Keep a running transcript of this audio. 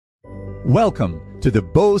Welcome to the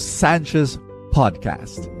Bo Sanchez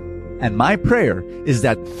podcast. And my prayer is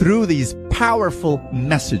that through these powerful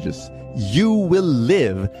messages, you will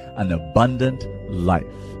live an abundant life.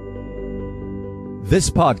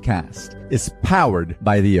 This podcast is powered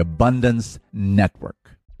by the Abundance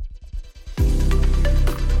Network.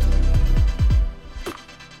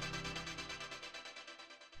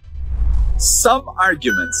 Some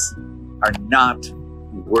arguments are not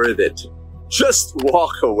worth it. Just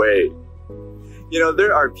walk away. You know,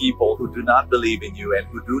 there are people who do not believe in you and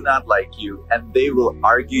who do not like you, and they will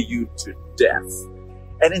argue you to death.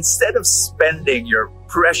 And instead of spending your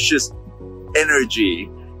precious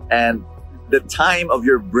energy and the time of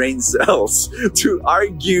your brain cells to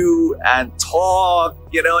argue and talk,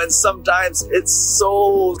 and sometimes it's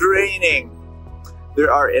so draining.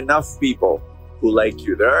 There are enough people who like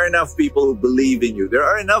you. There are enough people who believe in you. There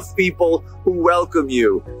are enough people who welcome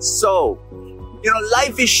you. So,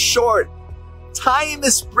 life is short. Time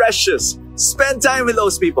is precious. Spend time with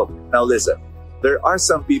those people. Now listen, there are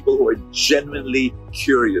some people who are genuinely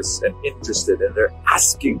curious and interested, and they're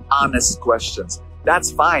asking honest questions. That's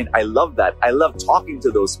fine. I love that. I love talking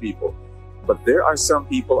to those people. But there are some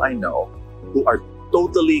people I know who are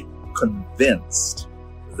totally convinced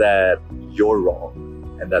that you're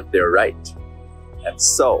wrong and that they're right. And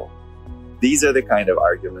so, these are the kind of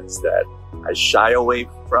arguments that I shy away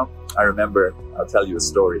from. I remember, I'll tell you a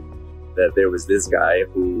story, that there was this guy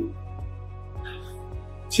who,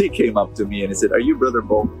 he came up to me and he said, "Are you Brother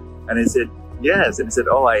Bo?" And I said, "Yes." And he said,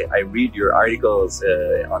 "Oh, I read your articles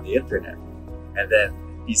on the internet." And then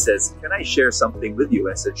he says, "Can I share something with you?"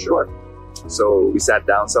 And I said, "Sure." So we sat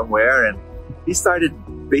down somewhere and he started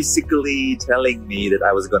basically telling me that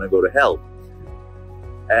I was going to go to hell.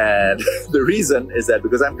 And the reason is that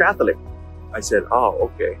because I'm Catholic. I said,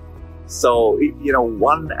 "Oh, okay." So,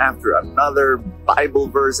 one after another, Bible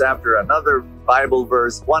verse after another Bible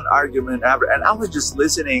verse, one argument after, and I was just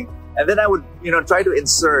listening. And then I would, try to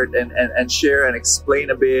insert and share and explain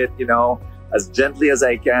a bit, as gently as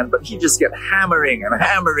I can. But he just kept hammering and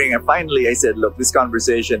hammering. And finally I said, "Look, this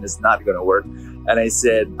conversation is not going to work." And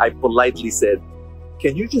I politely said,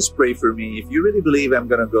 "Can you just pray for me? If you really believe I'm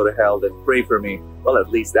going to go to hell, then pray for me." Well, at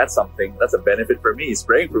least that's something. That's a benefit for me. He's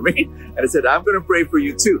praying for me. And I said, "I'm going to pray for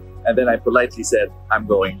you too." And then I politely said, "I'm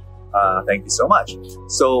going. Thank you so much."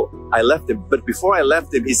 So I left him. But before I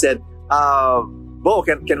left him, he said, "Bo,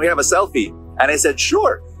 can we have a selfie?" And I said,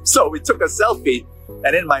 "Sure." So we took a selfie.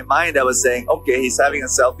 And in my mind, I was saying, okay, he's having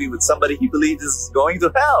a selfie with somebody he believes is going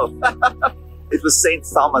to hell. It was St.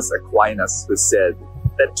 Thomas Aquinas who said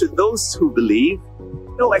that to those who believe,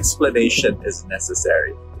 no explanation is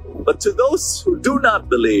necessary. But to those who do not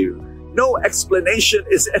believe, no explanation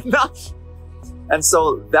is enough. And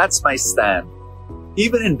so that's my stand.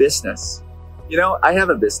 Even in business, I have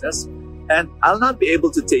a business and I'll not be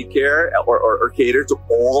able to take care or cater to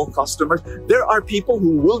all customers. There are people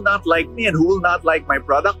who will not like me and who will not like my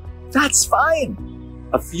product. That's fine.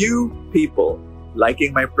 A few people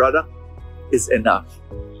liking my product is enough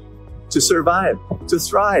to survive, to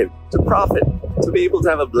thrive, to profit, to be able to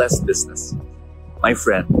have a blessed business. My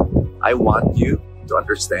friend, I want you to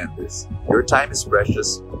understand this. Your time is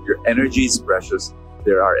precious. Your energy is precious.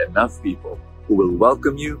 There are enough people who will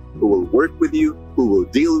welcome you, who will work with you, who will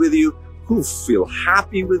deal with you, who feel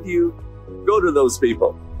happy with you. Go to those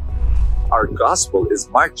people. Our gospel is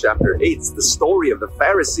Mark chapter 8. It's the story of the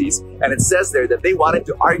Pharisees. And it says there that they wanted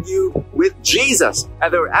to argue with Jesus.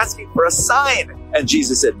 And they were asking for a sign. And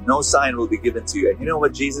Jesus said, "No sign will be given to you." And you know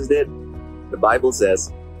what Jesus did? The Bible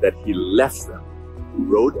says that he left them,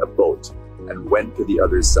 rode a boat, and went to the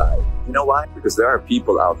other side. You know why? Because there are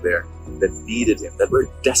people out there that needed him, that were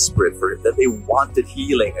desperate for him, that they wanted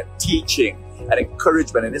healing and teaching and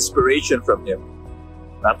encouragement and inspiration from him.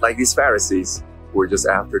 Not like these Pharisees who were just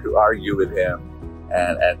after to argue with him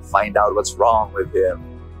and find out what's wrong with him.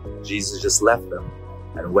 Jesus just left them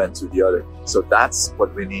and went to the other. So that's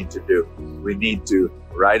what we need to do. We need to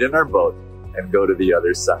ride in our boat and go to the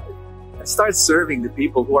other side and start serving the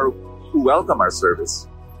people who welcome our service.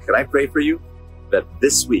 Can I pray for you that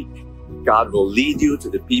this week God will lead you to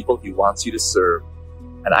the people he wants you to serve?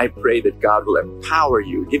 And I pray that God will empower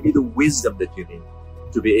you, give you the wisdom that you need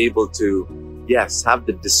to be able to, have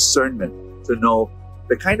the discernment to know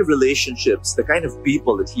the kind of relationships, the kind of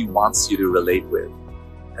people that he wants you to relate with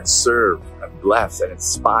and serve and bless and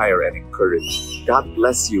inspire and encourage. God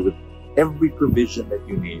bless you with every provision that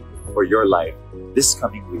you need for your life this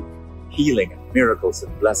coming week. Healing and miracles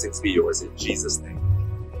and blessings be yours in Jesus' name.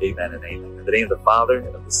 Amen and amen. In the name of the Father,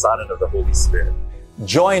 and of the Son, and of the Holy Spirit.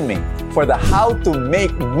 Join me for the How to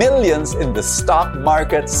Make Millions in the Stock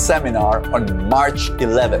Market seminar on March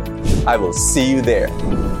 11th. I will see you there.